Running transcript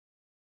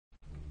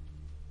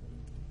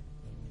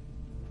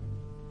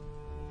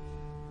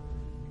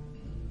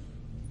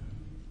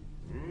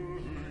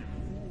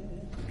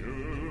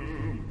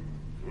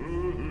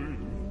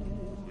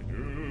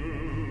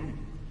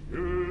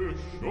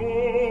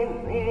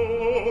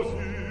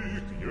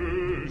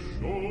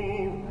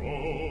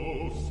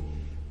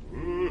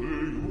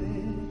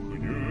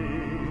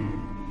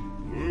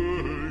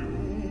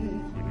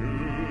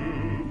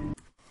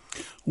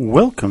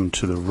Welcome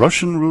to the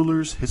Russian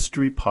Rulers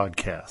History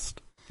Podcast,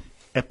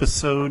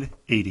 Episode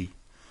 80,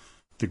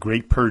 The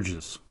Great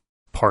Purges,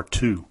 Part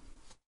 2.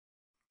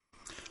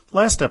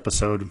 Last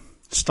episode,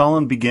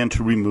 Stalin began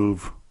to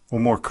remove,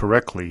 or more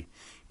correctly,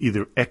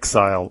 either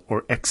exile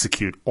or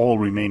execute all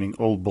remaining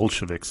old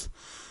Bolsheviks,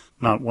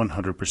 not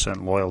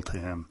 100% loyal to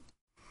him.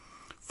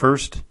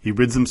 First, he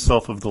rids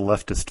himself of the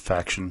leftist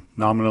faction,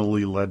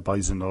 nominally led by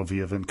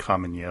Zinoviev and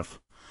Kamenev.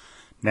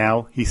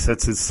 Now he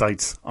sets his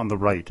sights on the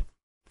right,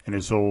 and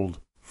his old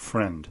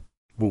friend,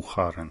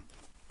 Bukharin.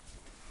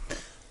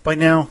 By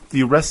now,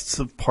 the arrests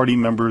of party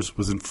members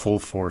was in full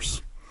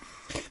force.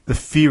 The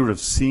fear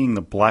of seeing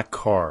the black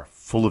car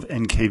full of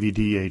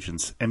NKVD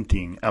agents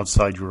emptying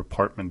outside your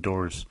apartment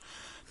doors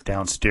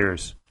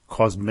downstairs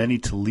caused many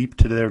to leap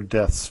to their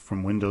deaths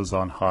from windows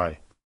on high.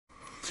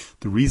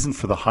 The reason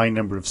for the high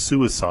number of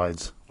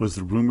suicides was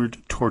the rumored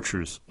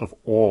tortures of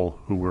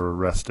all who were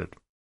arrested.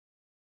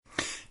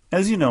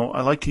 As you know,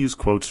 I like to use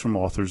quotes from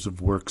authors of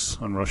works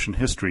on Russian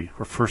history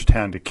or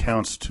first-hand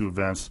accounts to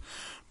events,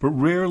 but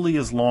rarely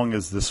as long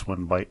as this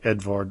one by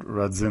Edvard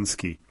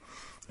Radzinsky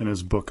in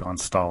his book on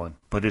Stalin.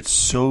 But it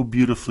so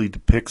beautifully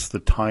depicts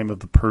the time of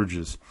the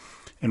purges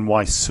and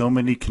why so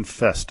many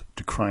confessed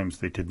to crimes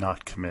they did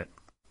not commit.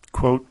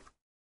 Quote,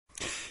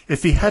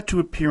 "If he had to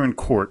appear in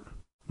court,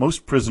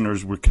 most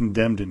prisoners were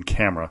condemned in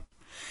camera.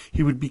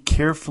 He would be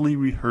carefully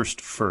rehearsed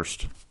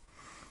first.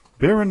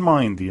 Bear in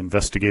mind, the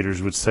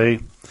investigators would say,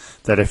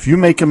 that if you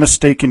make a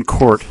mistake in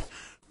court,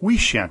 we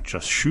shan't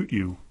just shoot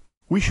you,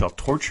 we shall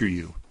torture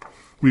you.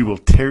 We will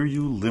tear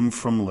you limb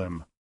from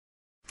limb."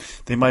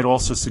 They might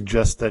also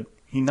suggest that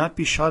he not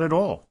be shot at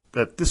all,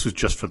 that this was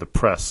just for the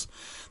press,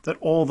 that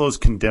all those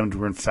condemned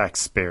were in fact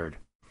spared.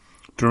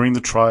 During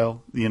the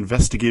trial, the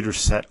investigators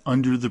sat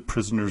under the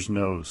prisoner's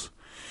nose.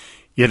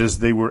 Yet as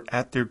they were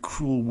at their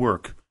cruel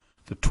work,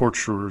 the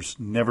torturers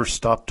never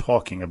stopped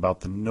talking about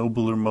the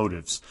nobler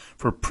motives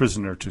for a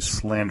prisoner to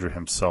slander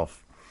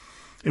himself.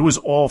 It was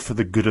all for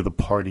the good of the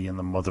party and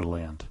the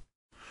motherland.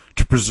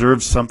 To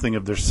preserve something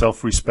of their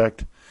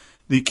self-respect,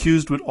 the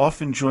accused would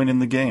often join in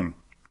the game.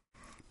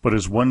 But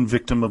as one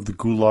victim of the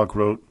Gulag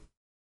wrote,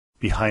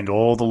 "Behind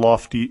all the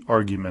lofty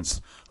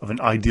arguments of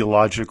an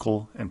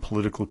ideological and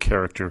political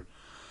character,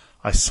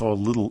 I saw a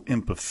little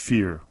imp of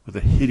fear with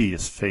a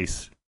hideous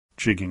face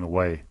jigging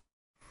away."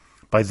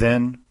 By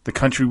then, the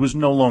country was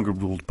no longer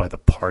ruled by the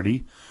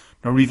party,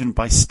 nor even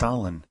by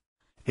Stalin.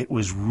 It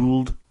was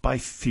ruled by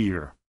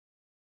fear.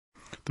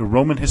 The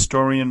Roman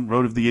historian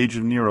wrote of the age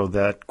of Nero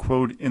that,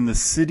 quote, "In the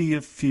city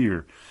of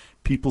fear,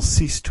 people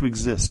ceased to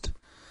exist.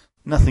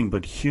 Nothing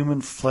but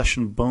human flesh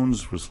and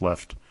bones was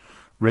left,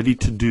 ready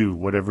to do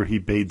whatever he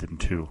bade them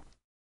to."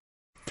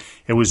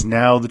 It was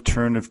now the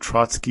turn of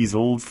Trotsky's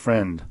old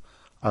friend,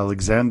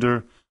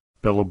 Alexander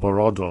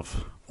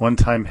Beloborodov, one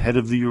time head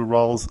of the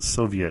Urals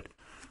Soviet,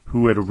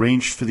 who had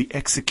arranged for the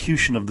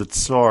execution of the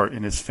Tsar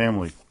and his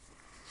family.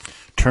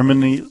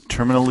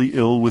 Terminally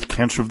ill with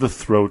cancer of the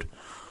throat,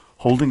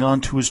 holding on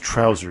to his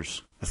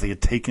trousers as they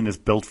had taken his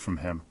belt from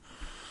him,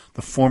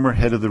 the former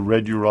head of the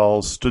Red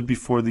Urals stood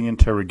before the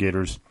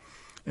interrogators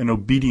and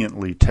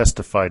obediently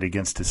testified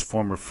against his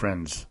former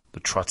friends, the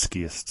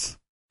Trotskyists.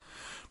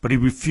 But he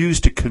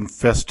refused to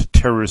confess to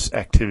terrorist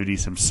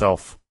activities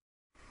himself.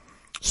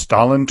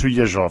 Stalin to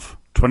Yezhov,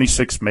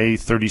 26 May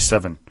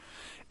 37.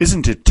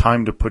 "Isn't it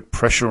time to put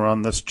pressure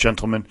on this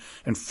gentleman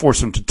and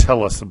force him to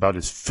tell us about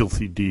his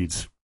filthy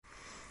deeds?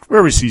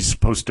 Where is he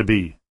supposed to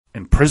be?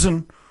 In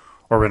prison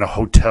or in a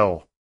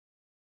hotel?"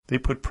 They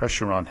put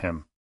pressure on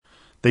him.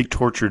 They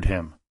tortured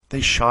him. They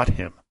shot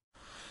him.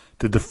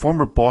 Did the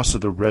former boss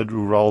of the Red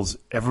Urals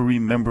ever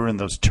remember in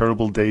those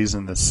terrible days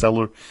in the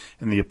cellar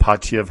in the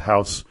Ipatiev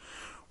house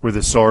where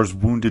the Tsar's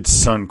wounded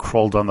son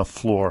crawled on the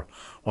floor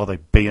while they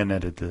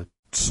bayoneted the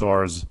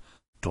Tsar's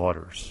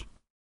daughters?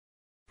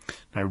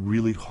 I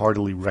really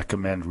heartily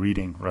recommend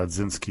reading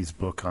Radzinsky's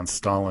book on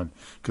Stalin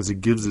because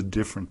it gives a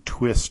different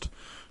twist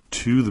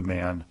to the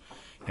man,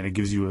 and it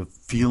gives you a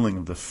feeling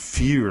of the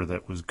fear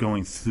that was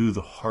going through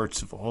the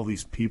hearts of all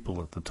these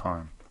people at the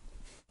time.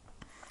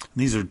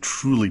 These are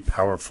truly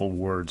powerful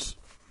words.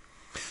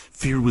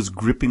 Fear was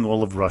gripping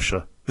all of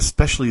Russia,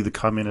 especially the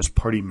Communist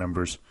Party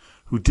members,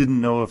 who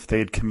didn't know if they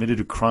had committed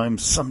a crime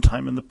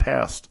sometime in the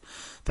past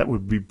that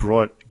would be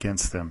brought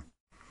against them.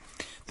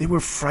 They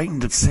were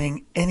frightened of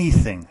saying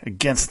anything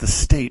against the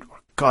state, or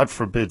God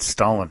forbid,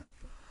 Stalin.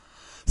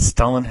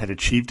 Stalin had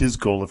achieved his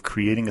goal of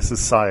creating a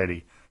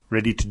society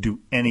ready to do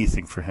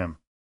anything for him.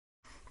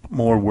 But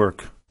more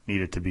work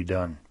needed to be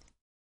done.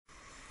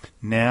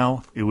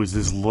 Now it was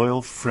his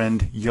loyal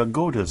friend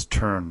Yagoda's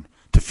turn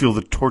to feel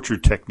the torture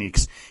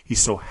techniques he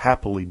so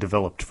happily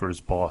developed for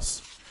his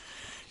boss.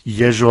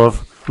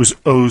 Yezhov was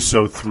oh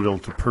so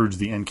thrilled to purge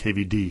the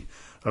NKVD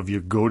of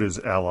Yagoda's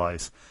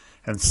allies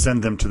and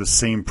send them to the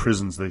same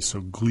prisons they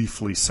so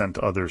gleefully sent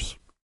others.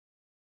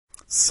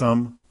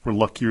 Some were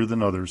luckier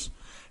than others,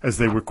 as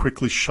they were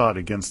quickly shot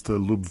against the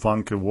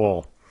Lubvanka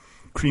wall,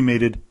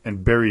 cremated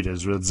and buried,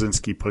 as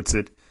Radzinsky puts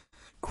it,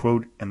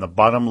 quote, "in the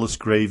bottomless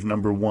grave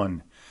number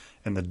 1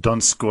 in the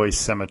Donskoy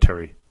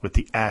cemetery, with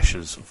the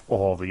ashes of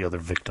all the other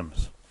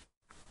victims.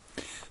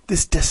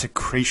 This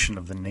desecration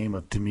of the name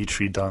of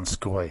Dmitry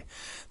Donskoy,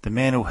 the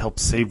man who helped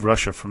save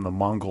Russia from the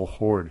Mongol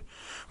horde,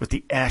 with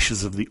the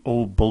ashes of the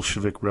old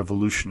Bolshevik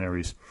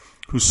revolutionaries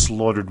who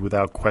slaughtered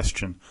without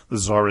question the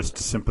Tsarist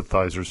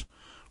sympathizers,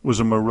 was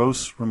a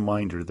morose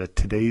reminder that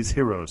today's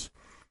heroes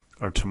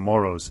are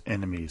tomorrow's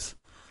enemies,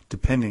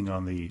 depending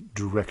on the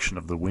direction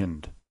of the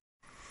wind.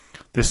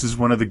 This is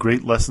one of the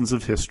great lessons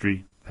of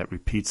history that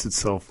repeats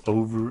itself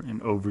over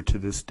and over to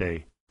this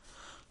day,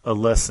 a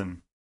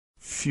lesson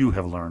few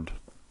have learned.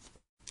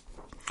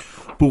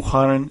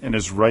 Bukharin and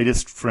his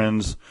rightist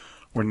friends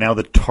were now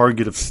the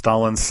target of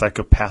Stalin's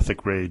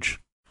psychopathic rage.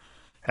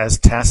 As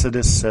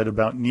Tacitus said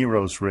about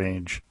Nero's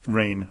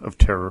reign of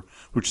terror,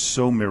 which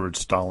so mirrored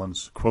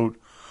Stalin's, quote,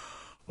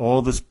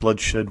 "All this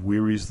bloodshed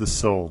wearies the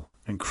soul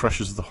and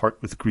crushes the heart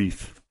with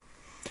grief.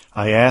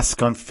 I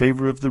ask on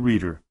favor of the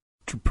reader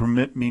to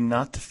permit me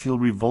not to feel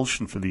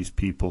revulsion for these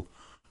people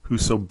who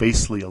so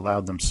basely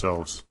allowed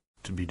themselves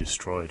to be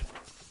destroyed."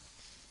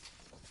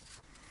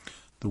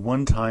 The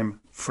one-time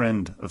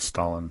friend of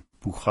Stalin,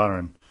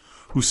 Bukharin,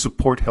 whose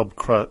support helped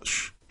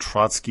crush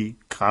Trotsky,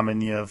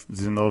 Kamenev,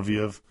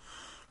 Zinoviev,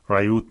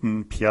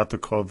 Ryutin,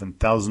 Pyatakov, and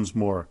thousands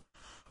more,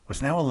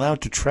 was now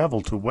allowed to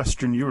travel to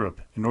Western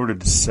Europe in order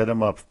to set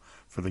him up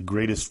for the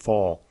greatest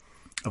fall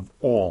of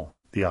all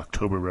the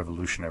October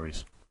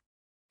revolutionaries.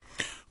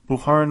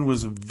 Bukharin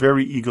was a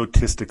very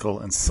egotistical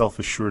and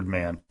self-assured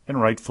man,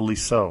 and rightfully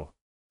so.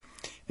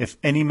 If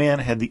any man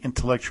had the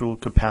intellectual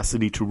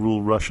capacity to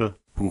rule Russia,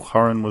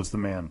 Bukharin was the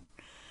man.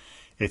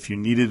 If you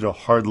needed a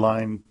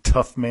hard-line,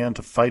 tough man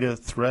to fight a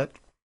threat,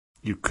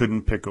 you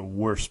couldn't pick a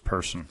worse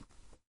person.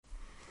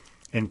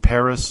 In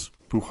Paris,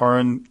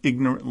 Bukharin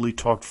ignorantly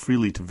talked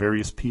freely to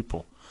various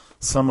people,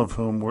 some of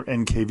whom were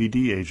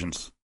NKVD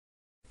agents.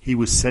 He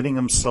was setting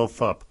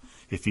himself up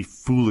if he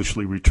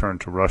foolishly returned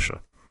to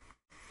Russia.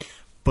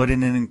 But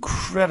in an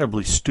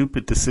incredibly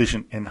stupid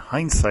decision in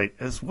hindsight,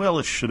 as well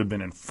as should have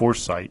been in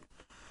foresight,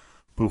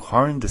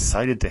 Bukharin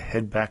decided to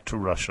head back to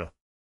Russia.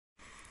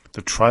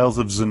 The trials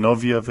of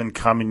Zinoviev and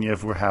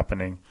Kamenev were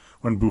happening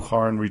when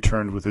Bukharin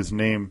returned, with his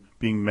name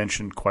being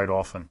mentioned quite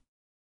often.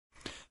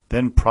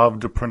 Then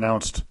Pravda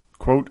pronounced,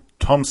 quote,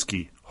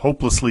 "Tomsky,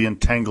 hopelessly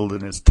entangled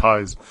in his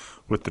ties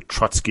with the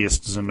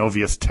Trotskyist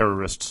Zinoviev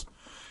terrorists,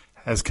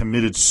 has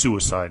committed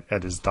suicide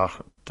at his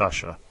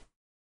dacha."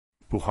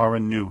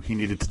 Bukharin knew he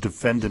needed to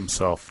defend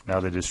himself now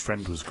that his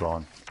friend was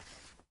gone.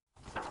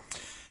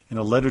 In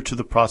a letter to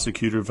the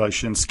prosecutor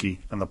Vyshinsky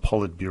and the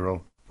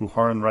Politburo,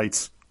 Bukharin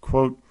writes,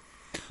 quote,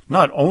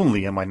 "Not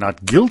only am I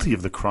not guilty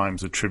of the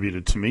crimes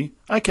attributed to me,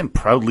 I can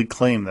proudly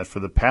claim that for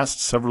the past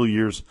several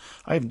years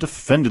I have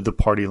defended the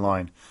party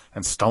line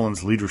and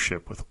Stalin's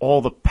leadership with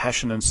all the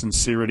passion and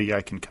sincerity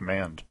I can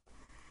command.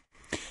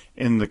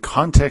 In the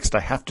context, I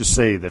have to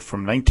say that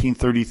from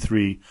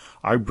 1933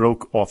 I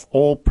broke off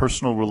all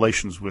personal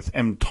relations with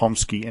M.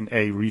 Tomsky and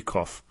A.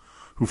 Rykov,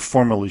 who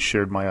formerly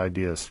shared my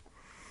ideas.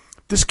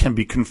 This can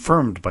be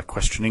confirmed by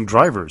questioning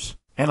drivers,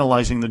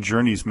 analyzing the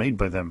journeys made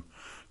by them,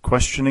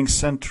 questioning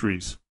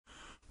sentries,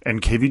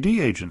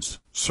 NKVD agents,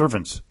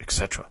 servants,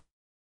 etc."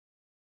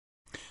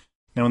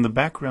 Now, in the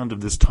background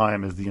of this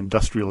time is the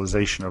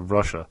industrialization of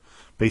Russia,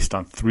 based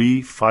on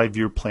 3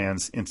 5-year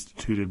plans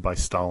instituted by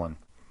Stalin.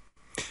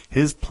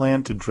 His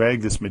plan to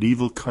drag this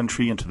medieval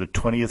country into the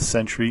 20th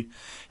century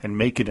and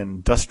make it an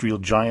industrial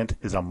giant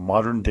is a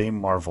modern-day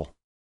marvel.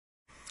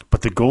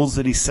 But the goals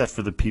that he set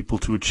for the people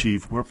to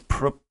achieve were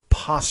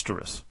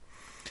preposterous.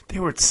 They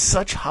were at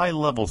such high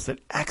levels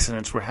that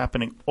accidents were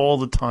happening all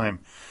the time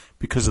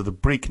because of the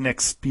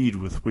breakneck speed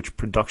with which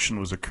production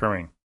was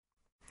occurring.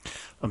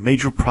 A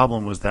major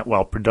problem was that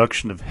while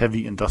production of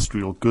heavy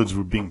industrial goods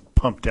were being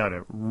pumped out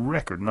at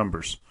record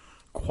numbers,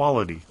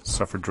 quality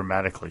suffered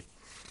dramatically.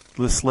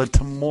 This led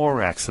to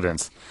more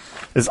accidents,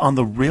 as on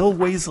the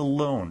railways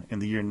alone in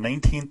the year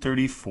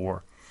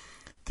 1934,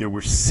 there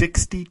were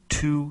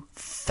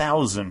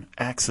 62,000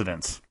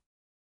 accidents.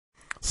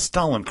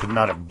 Stalin could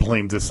not have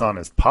blamed this on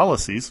his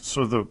policies,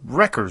 so the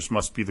wreckers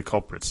must be the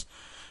culprits.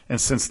 And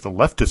since the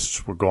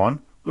leftists were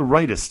gone, the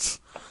rightists,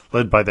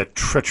 led by that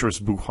treacherous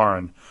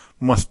Bukharin,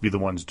 must be the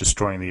ones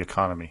destroying the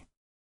economy.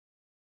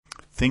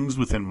 Things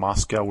within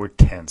Moscow were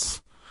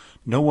tense.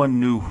 No one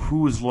knew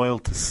who was loyal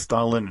to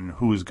Stalin and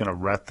who was going to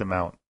rat them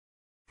out.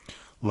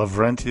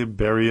 Lavrentiev,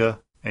 Beria,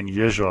 and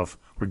Yezhov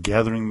were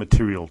gathering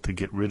material to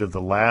get rid of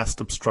the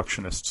last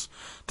obstructionists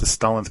to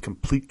Stalin's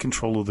complete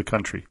control of the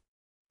country.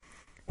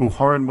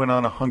 Bukharin went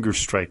on a hunger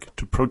strike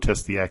to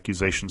protest the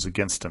accusations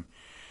against him.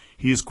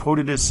 He is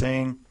quoted as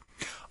saying,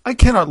 "I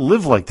cannot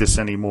live like this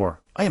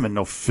anymore. I am in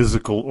no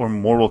physical or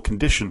moral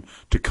condition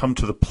to come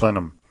to the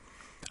plenum.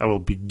 I will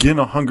begin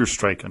a hunger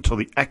strike until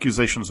the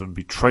accusations of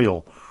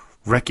betrayal,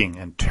 wrecking,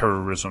 and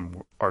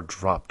terrorism are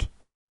dropped."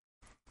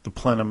 The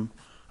plenum,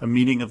 a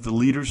meeting of the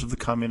leaders of the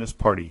Communist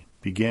Party,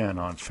 began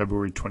on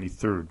February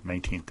 23,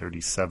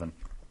 1937.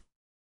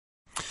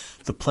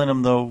 The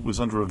plenum, though, was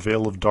under a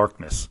veil of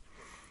darkness,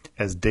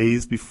 as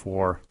days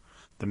before,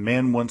 the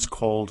man once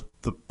called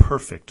the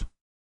perfect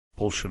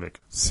Bolshevik,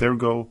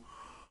 Sergo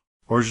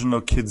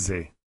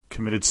Ordzhonikidze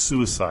committed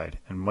suicide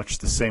in much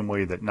the same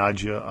way that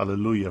Nadia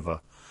Alliluyeva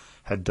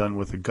had done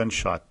with a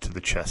gunshot to the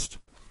chest.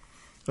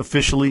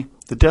 Officially,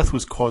 the death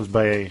was caused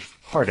by a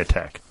heart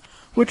attack,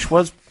 which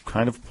was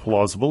kind of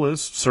plausible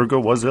as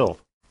Sergo was ill.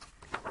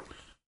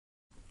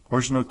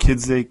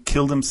 Ordzhonikidze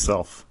killed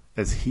himself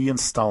as he and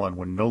Stalin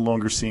were no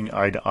longer seeing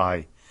eye to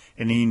eye,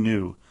 and he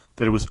knew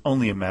that it was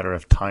only a matter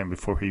of time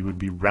before he would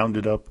be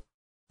rounded up,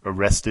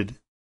 arrested,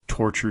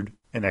 tortured,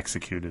 and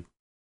executed.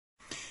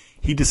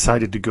 He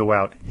decided to go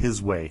out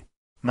his way,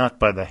 not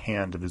by the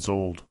hand of his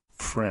old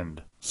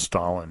friend,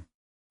 Stalin.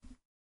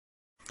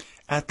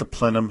 At the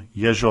plenum,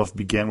 Yezhov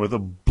began with a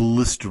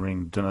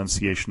blistering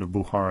denunciation of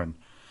Bukharin,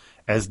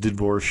 as did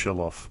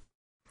Voroshilov.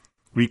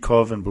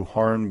 Rykov and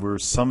Bukharin were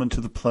summoned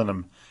to the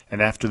plenum, and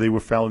after they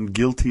were found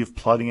guilty of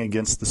plotting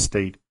against the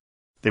state,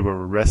 they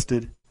were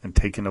arrested and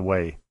taken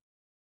away.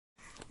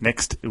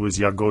 Next, it was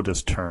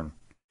Yagoda's turn.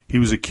 He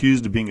was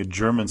accused of being a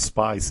German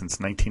spy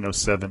since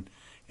 1907,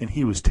 and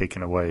he was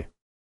taken away.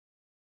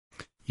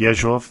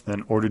 Yezhov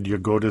then ordered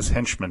Yagoda's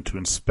henchmen to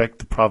inspect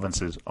the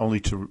provinces, only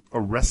to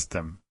arrest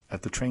them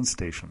at the train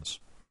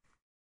stations.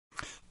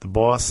 The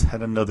boss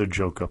had another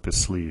joke up his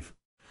sleeve.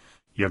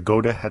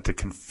 Yagoda had to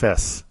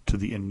confess to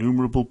the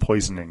innumerable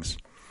poisonings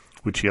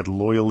which he had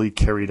loyally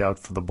carried out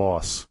for the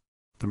boss,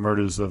 the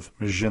murders of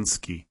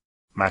Mizhinsky,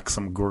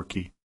 Maxim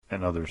Gorky,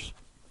 and others.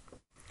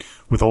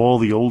 With all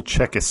the old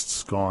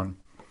Chekists gone,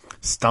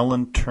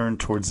 Stalin turned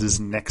towards his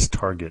next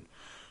target,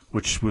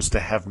 which was to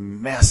have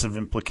massive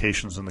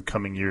implications in the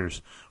coming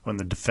years when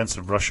the defense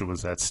of Russia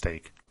was at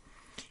stake.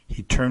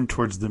 He turned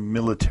towards the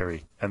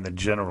military and the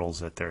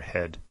generals at their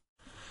head.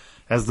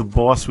 As the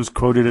boss was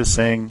quoted as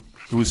saying,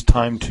 it was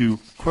time to,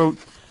 quote,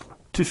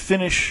 to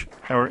finish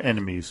our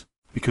enemies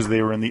because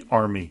they were in the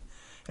army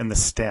and the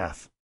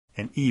staff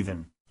and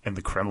even in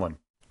the Kremlin.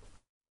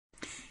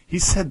 He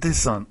said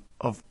this on,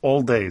 of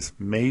all days,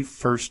 May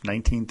 1st,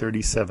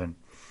 1937,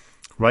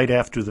 right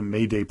after the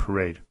May Day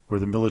parade, where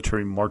the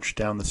military marched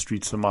down the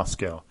streets of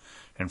Moscow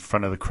in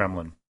front of the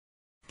Kremlin.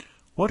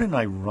 What an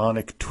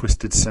ironic,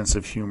 twisted sense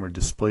of humor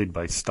displayed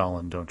by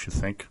Stalin, don't you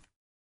think?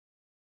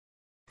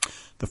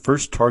 The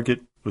first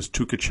target was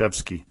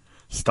Tukhachevsky,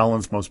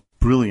 Stalin's most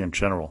brilliant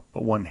general,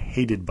 but one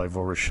hated by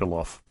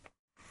Voroshilov.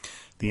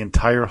 The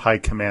entire high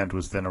command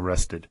was then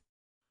arrested.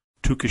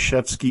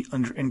 Tukhachevsky,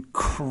 under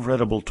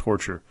incredible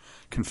torture,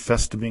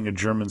 confessed to being a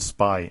German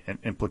spy and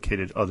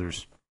implicated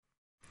others.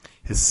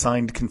 His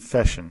signed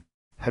confession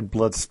had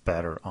blood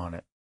spatter on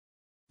it.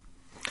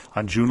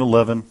 On June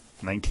 11,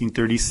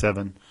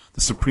 1937,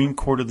 the Supreme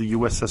Court of the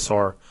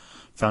USSR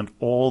found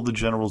all the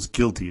generals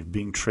guilty of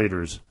being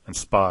traitors and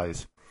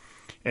spies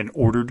and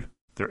ordered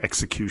their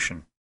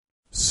execution.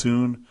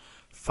 Soon,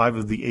 5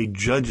 of the 8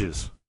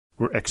 judges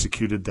were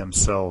executed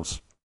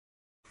themselves.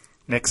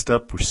 Next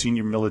up were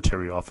senior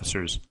military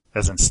officers,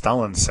 as in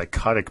Stalin's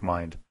psychotic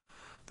mind,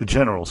 the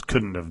generals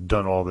couldn't have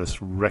done all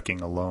this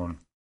wrecking alone.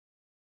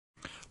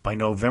 By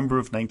November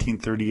of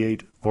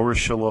 1938,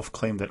 Voroshilov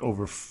claimed that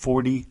over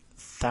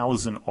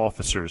 40,000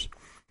 officers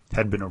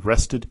had been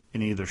arrested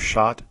and either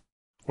shot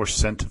or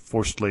sent to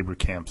forced labor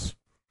camps.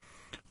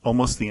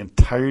 Almost the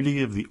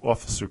entirety of the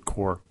officer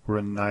corps were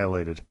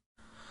annihilated.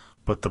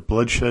 But the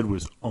bloodshed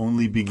was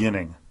only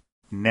beginning.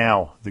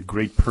 Now the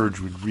Great Purge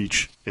would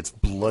reach its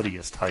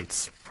bloodiest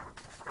heights.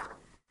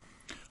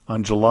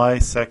 On July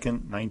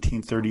 2nd,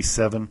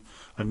 1937,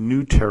 a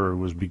new terror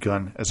was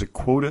begun as a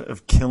quota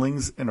of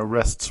killings and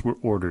arrests were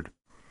ordered.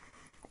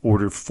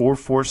 Order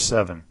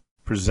 447,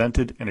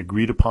 presented and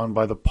agreed upon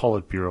by the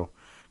Politburo,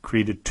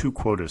 created 2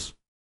 quotas.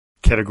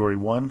 Category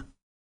 1,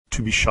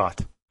 to be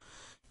shot.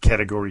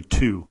 Category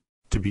 2,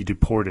 to be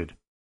deported.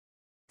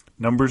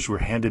 Numbers were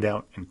handed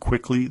out and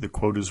quickly the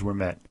quotas were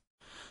met.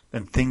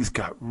 Then things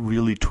got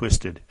really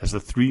twisted as the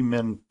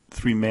three-man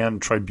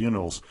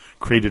tribunals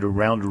created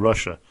around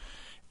Russia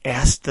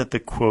asked that the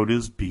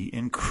quotas be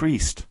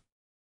increased.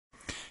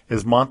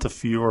 As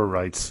Montefiore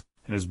writes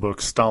in his book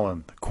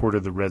Stalin, The Court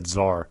of the Red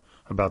Tsar,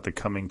 about the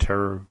coming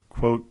terror,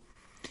 quote,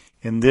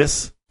 in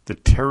this, the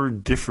terror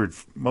differed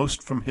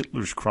most from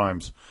Hitler's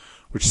crimes,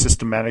 which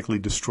systematically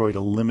destroyed a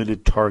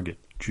limited target,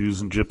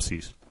 Jews and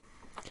Gypsies.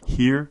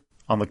 Here,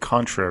 on the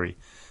contrary,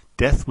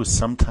 death was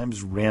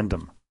sometimes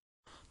random.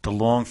 The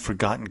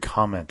long-forgotten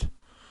comment,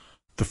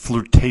 the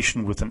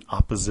flirtation with an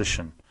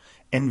opposition,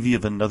 envy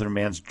of another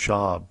man's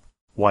job,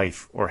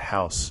 wife, or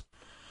house,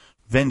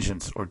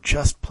 vengeance, or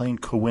just plain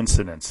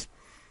coincidence,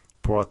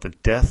 brought the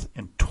death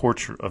and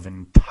torture of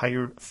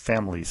entire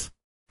families.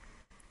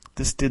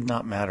 This did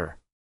not matter.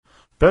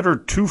 Better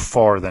too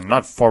far than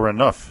not far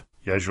enough,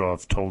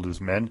 Yezhov told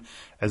his men,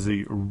 as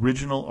the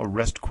original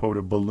arrest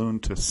quota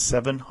ballooned to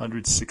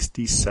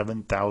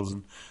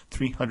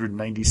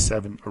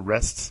 767,397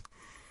 arrests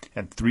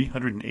and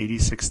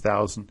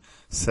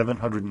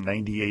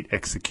 386,798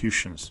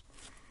 executions.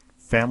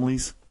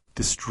 Families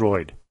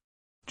destroyed,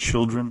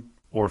 children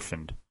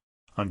orphaned,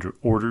 under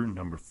Order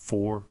Number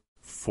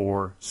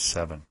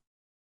 447.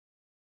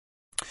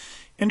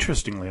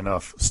 Interestingly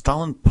enough,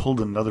 Stalin pulled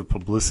another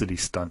publicity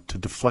stunt to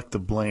deflect the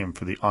blame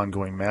for the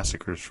ongoing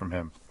massacres from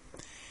him.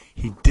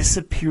 he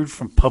disappeared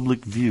from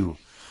public view,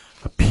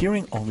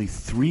 appearing only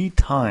 3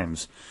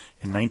 times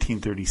in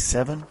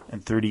 1937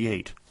 and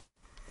 38.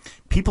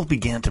 People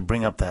began to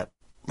bring up that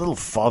little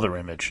father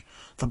image,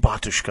 the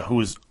Batushka, who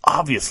was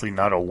obviously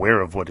not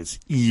aware of what his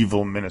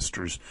evil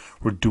ministers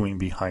were doing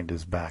behind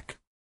his back.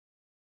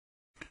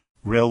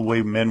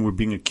 Railway men were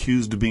being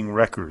accused of being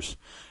wreckers,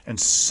 and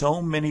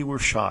so many were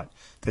shot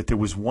that there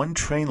was one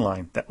train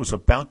line that was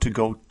about to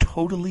go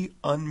totally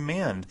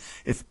unmanned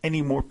if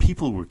any more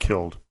people were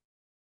killed.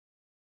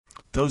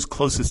 Those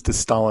closest to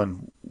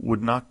Stalin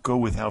would not go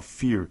without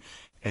fear,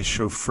 as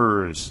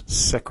chauffeurs,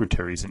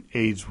 secretaries, and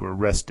aides were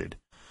arrested,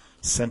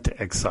 sent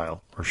to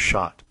exile, or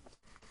shot.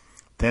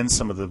 Then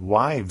some of the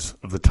wives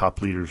of the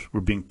top leaders were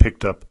being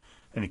picked up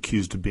and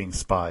accused of being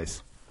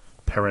spies.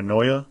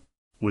 Paranoia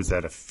was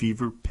at a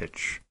fever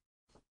pitch.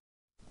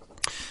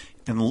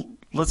 And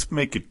let's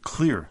make it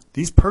clear,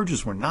 these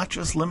purges were not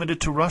just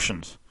limited to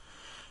Russians.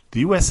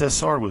 The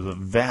USSR was a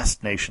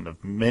vast nation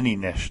of many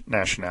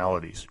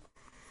nationalities.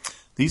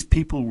 These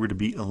people were to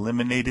be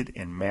eliminated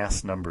in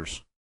mass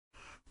numbers.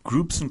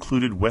 Groups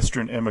included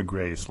Western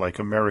emigres like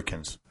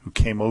Americans who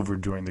came over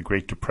during the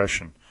Great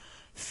Depression,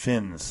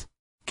 Finns,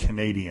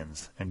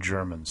 Canadians, and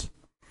Germans.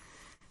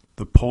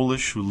 The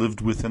Polish who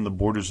lived within the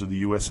borders of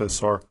the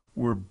USSR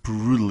were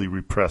brutally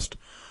repressed,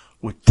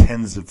 with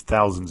tens of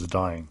thousands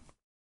dying.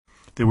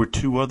 There were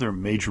 2 other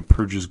major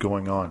purges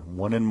going on,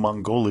 one in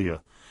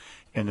Mongolia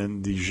and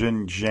in the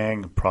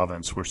Xinjiang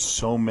province, where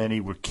so many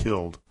were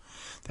killed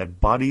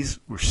that bodies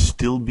were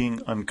still being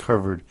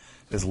uncovered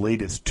as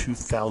late as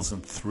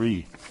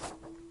 2003.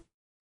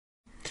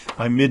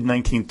 By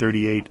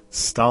mid-1938,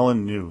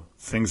 Stalin knew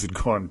things had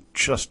gone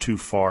just too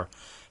far,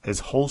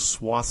 as whole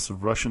swaths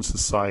of Russian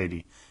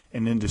society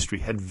and industry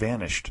had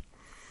vanished,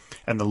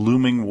 and the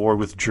looming war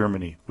with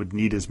Germany would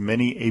need as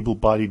many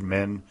able-bodied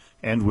men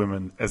and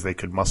women as they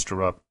could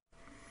muster up.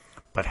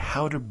 But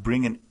how to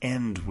bring an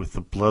end with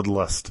the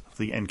bloodlust of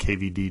the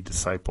NKVD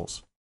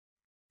disciples?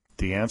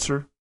 The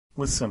answer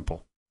was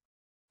simple.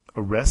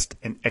 Arrest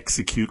and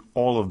execute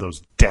all of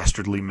those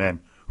dastardly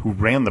men who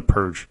ran the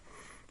purge,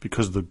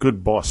 because the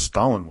good boss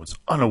Stalin was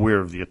unaware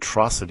of the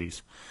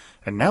atrocities,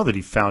 and now that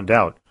he found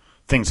out,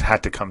 things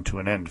had to come to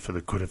an end for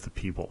the good of the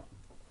people.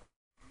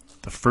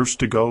 The first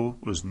to go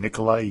was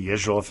Nikolai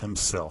Yezhov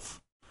himself.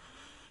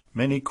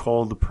 Many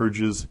called the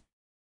purges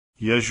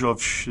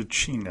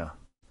Yezhovshchina,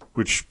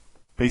 which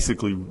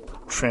basically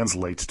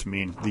translates to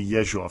mean the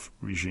Yezhov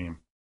regime.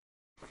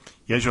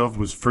 Yezhov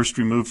was first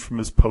removed from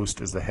his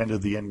post as the head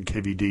of the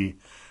NKVD,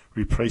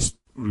 replaced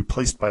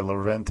by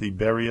Lavrentiy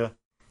Beria,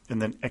 and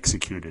then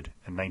executed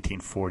in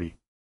 1940.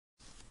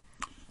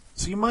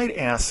 So you might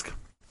ask,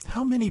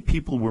 how many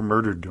people were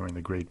murdered during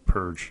the Great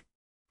Purge?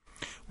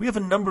 We have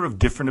a number of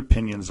different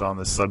opinions on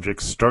this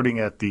subject, starting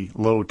at the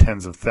low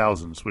tens of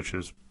thousands, which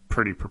is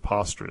pretty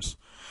preposterous,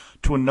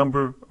 to a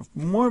number of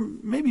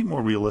maybe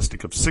more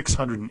realistic of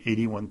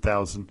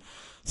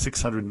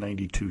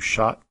 681,692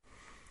 shot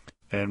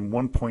and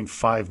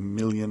 1.5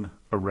 million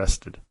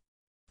arrested.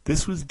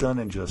 This was done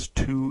in just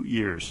 2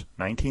 years,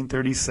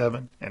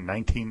 1937 and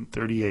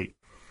 1938,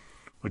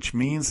 which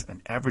means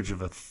an average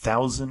of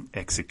 1,000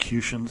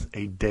 executions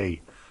a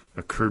day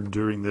occurred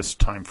during this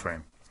time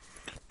frame.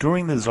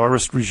 During the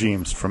Tsarist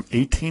regimes from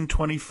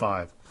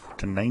 1825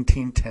 to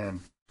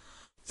 1910,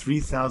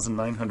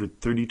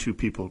 3,932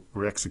 people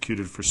were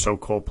executed for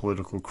so-called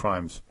political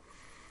crimes,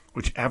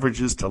 which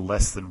averages to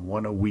less than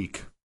 1 a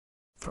week.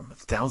 From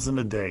 1,000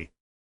 a day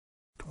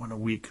to 1 a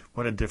week,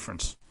 what a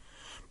difference.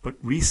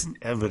 But recent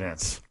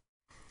evidence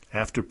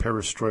after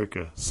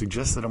perestroika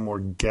suggests that a more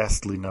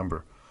ghastly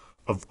number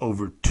of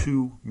over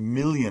 2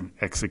 million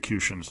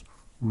executions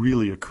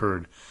really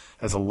occurred,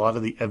 as a lot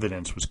of the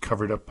evidence was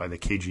covered up by the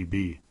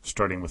KGB,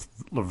 starting with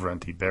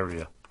Lavrentiy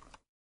Beria.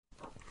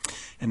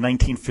 In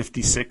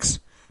 1956,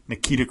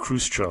 Nikita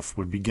Khrushchev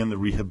would begin the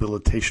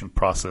rehabilitation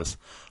process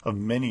of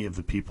many of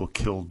the people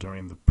killed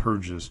during the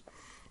purges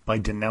by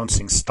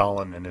denouncing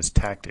Stalin and his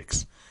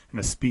tactics in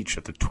a speech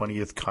at the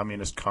 20th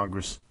Communist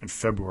Congress in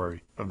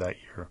February of that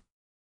year.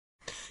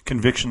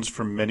 Convictions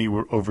for many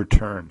were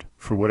overturned,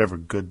 for whatever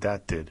good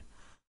that did,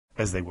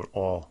 as they were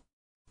all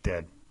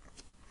dead.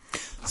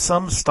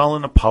 Some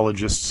Stalin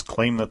apologists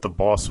claim that the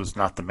boss was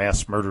not the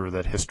mass murderer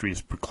that history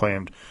has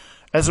proclaimed,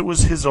 as it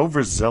was his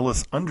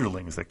overzealous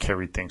underlings that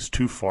carried things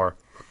too far,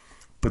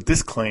 but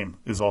this claim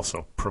is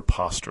also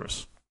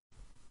preposterous.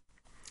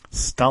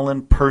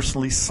 Stalin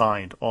personally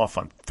signed off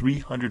on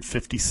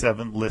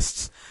 357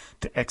 lists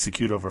to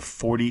execute over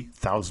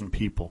 40,000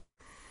 people.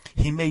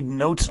 He made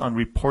notes on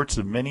reports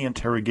of many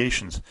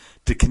interrogations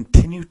to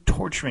continue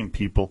torturing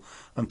people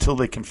until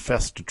they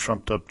confessed to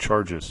trumped-up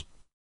charges.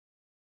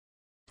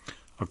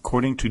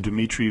 According to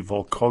Dmitry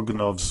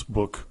Volkogonov's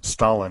book,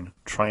 Stalin,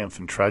 Triumph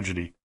and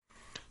Tragedy,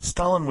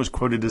 Stalin was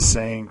quoted as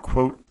saying,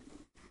 quote,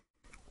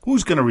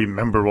 "Who's going to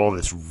remember all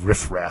this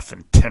riffraff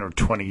in 10 or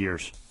 20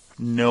 years?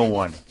 No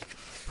one.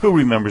 Who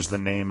remembers the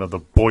name of the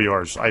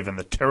boyars Ivan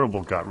the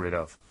Terrible got rid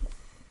of?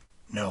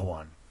 No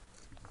one.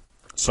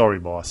 Sorry,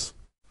 boss.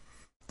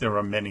 There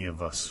are many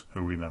of us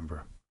who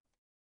remember."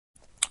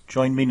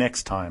 Join me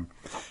next time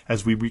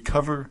as we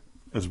cover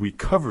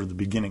the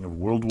beginning of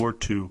World War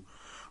II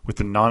with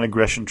the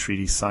non-aggression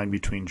treaty signed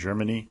between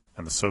Germany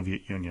and the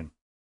Soviet Union.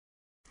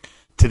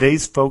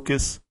 Today's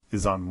focus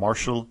is on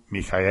Marshal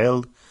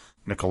Mikhail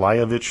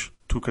Nikolaevich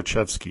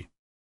Tukhachevsky.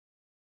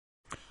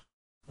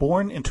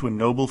 Born into a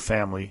noble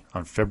family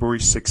on February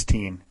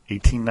 16,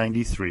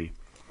 1893,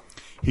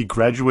 he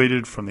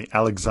graduated from the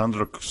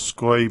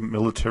Alexandrovskoye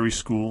Military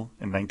School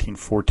in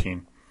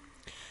 1914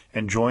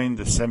 and joined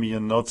the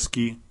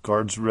Semyonovsky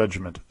Guards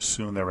Regiment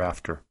soon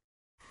thereafter.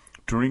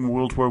 During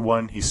World War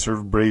I, he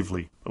served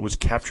bravely, but was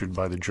captured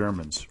by the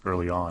Germans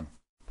early on.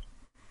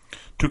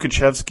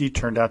 Tukhachevsky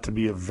turned out to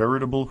be a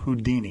veritable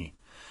Houdini,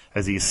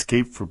 as he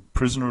escaped from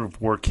prisoner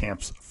of war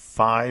camps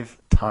 5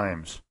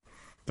 times.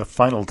 The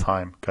final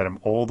time got him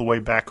all the way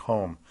back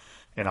home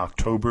in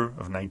October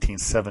of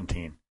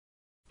 1917,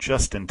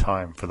 just in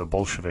time for the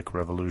Bolshevik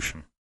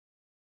Revolution.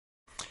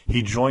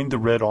 He joined the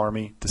Red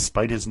Army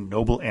despite his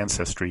noble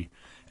ancestry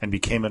and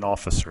became an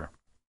officer.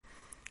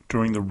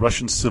 During the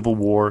Russian Civil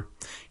War,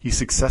 he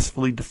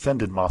successfully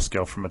defended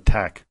Moscow from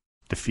attack,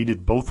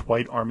 defeated both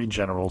White Army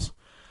generals,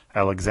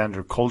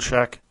 Alexander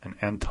Kolchak and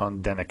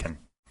Anton Denikin.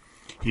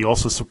 He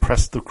also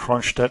suppressed the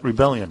Kronstadt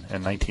Rebellion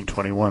in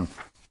 1921.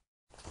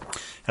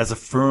 As a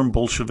firm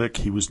Bolshevik,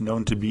 he was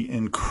known to be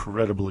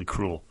incredibly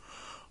cruel,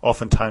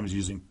 oftentimes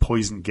using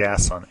poison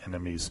gas on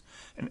enemies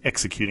and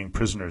executing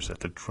prisoners at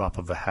the drop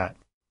of a hat.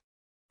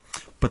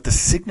 But the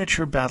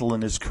signature battle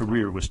in his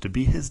career was to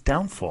be his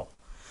downfall,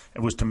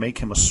 and was to make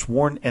him a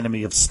sworn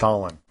enemy of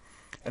Stalin,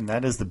 and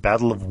that is the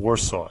Battle of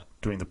Warsaw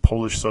during the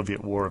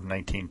Polish-Soviet War of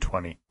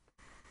 1920.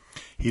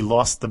 He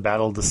lost the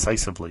battle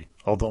decisively,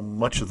 although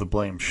much of the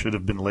blame should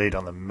have been laid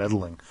on the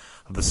meddling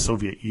of the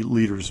Soviet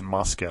leaders in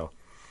Moscow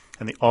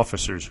and the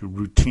officers who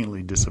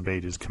routinely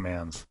disobeyed his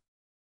commands.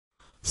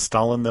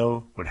 Stalin,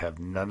 though, would have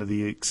none of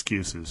the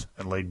excuses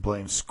and laid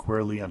blame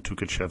squarely on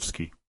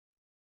Tukhachevsky.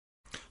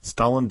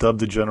 Stalin dubbed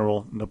the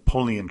general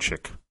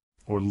Napoleonchik,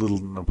 or Little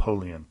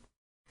Napoleon.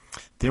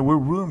 There were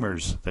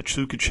rumors that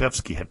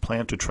Tukhachevsky had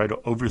planned to try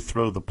to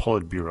overthrow the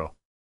Politburo.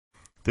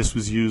 This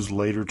was used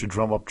later to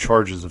drum up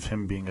charges of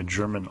him being a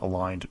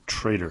German-aligned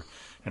traitor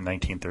in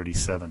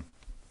 1937.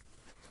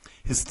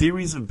 His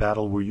theories of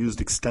battle were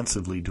used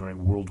extensively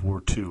during World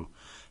War II,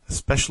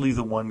 especially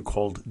the one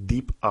called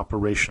deep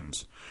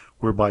operations,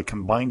 whereby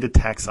combined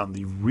attacks on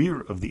the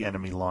rear of the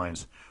enemy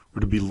lines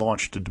were to be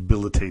launched to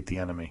debilitate the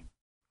enemy.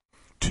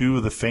 2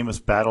 of the famous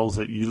battles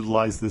that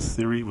utilized this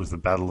theory was the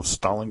Battle of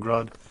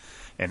Stalingrad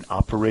and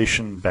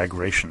Operation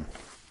Bagration.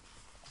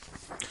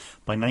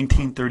 By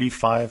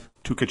 1935,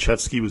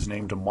 Tukhachevsky was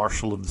named a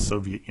Marshal of the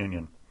Soviet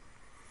Union.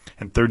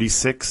 In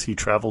 1936, he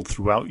traveled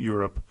throughout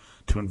Europe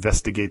to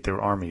investigate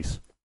their armies.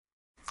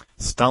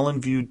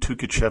 Stalin viewed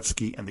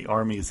Tukhachevsky and the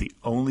army as the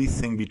only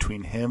thing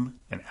between him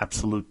and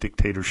absolute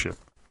dictatorship.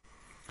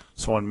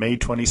 So on May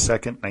 22,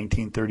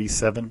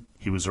 1937,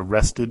 he was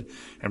arrested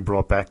and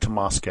brought back to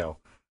Moscow,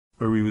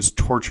 where he was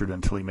tortured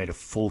until he made a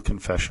full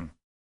confession.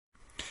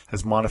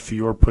 As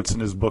Montefiore puts in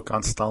his book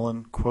on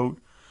Stalin, quote,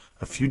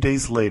 "A few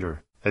days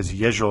later, as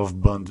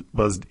Yezhov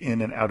buzzed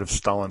in and out of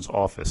Stalin's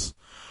office,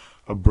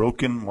 a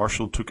broken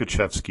Marshal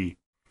Tukhachevsky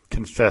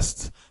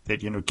confessed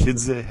that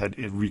Yanukidze had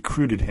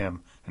recruited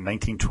him in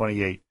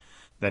 1928,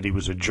 that he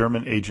was a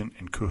German agent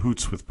in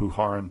cahoots with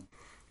Bukharin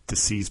to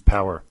seize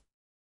power.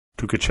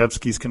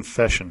 Tukhachevsky's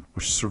confession,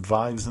 which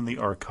survives in the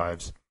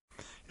archives,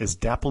 is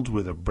dappled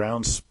with a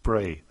brown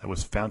spray that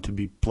was found to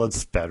be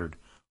blood-spattered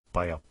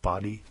by a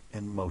body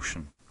in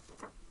motion."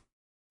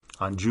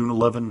 On June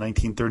 11,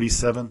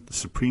 1937, the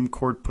Supreme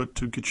Court put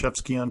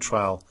Tukhachevsky on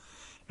trial,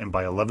 and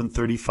by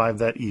 11:35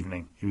 that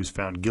evening, he was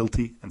found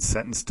guilty and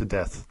sentenced to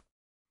death.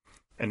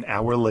 An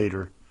hour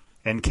later,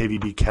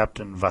 NKVD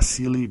Captain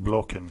Vasily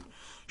Blokhin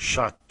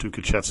shot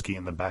Tukhachevsky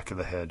in the back of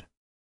the head.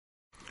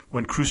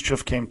 When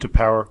Khrushchev came to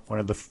power, one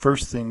of the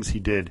first things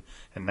he did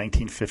in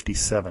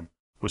 1957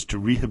 was to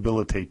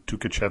rehabilitate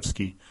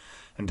Tukhachevsky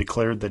and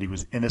declared that he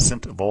was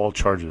innocent of all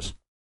charges.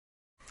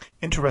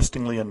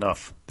 Interestingly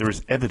enough, there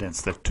is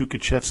evidence that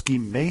Tukhachevsky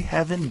may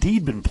have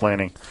indeed been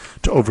planning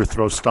to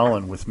overthrow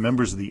Stalin with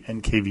members of the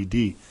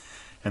NKVD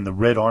and the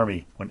Red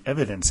Army when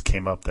evidence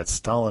came up that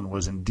Stalin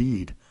was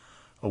indeed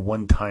a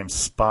one-time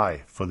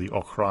spy for the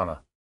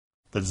Okhrana,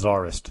 the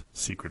Tsarist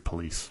secret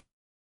police.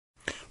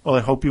 Well,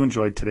 I hope you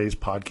enjoyed today's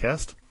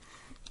podcast.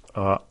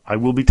 I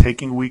will be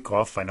taking a week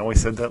off. I know I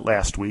said that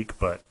last week,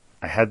 but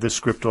I had this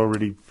script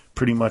already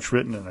pretty much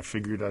written, and I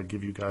figured I'd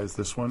give you guys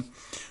this one.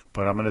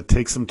 But I'm going to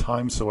take some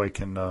time so I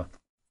can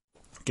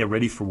get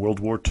ready for World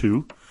War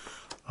II,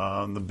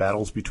 the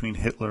battles between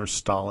Hitler,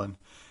 Stalin,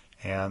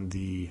 and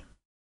the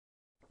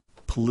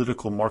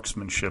political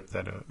marksmanship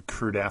that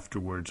occurred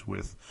afterwards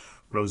with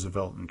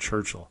Roosevelt and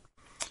Churchill.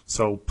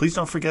 So please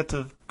don't forget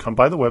to come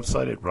by the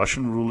website at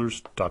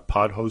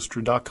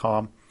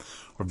russianrulers.podhoster.com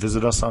or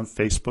visit us on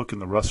Facebook in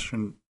the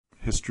Russian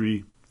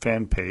History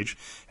fan page.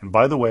 And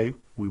by the way,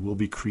 we will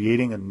be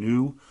creating a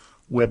new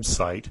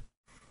website,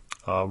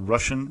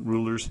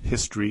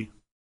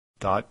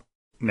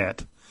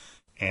 russianrulershistory.net,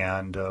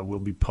 and we'll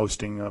be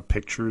posting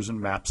pictures and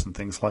maps and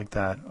things like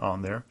that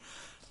on there.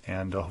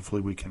 And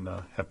hopefully we can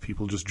have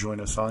people just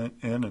join us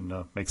in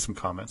and make some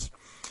comments.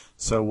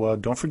 So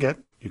don't forget,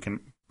 you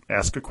can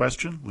ask a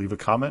question, leave a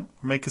comment,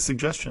 or make a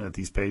suggestion at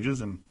these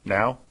pages. And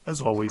now,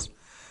 as always,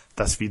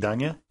 до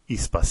свидания и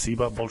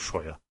спасибо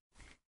большое.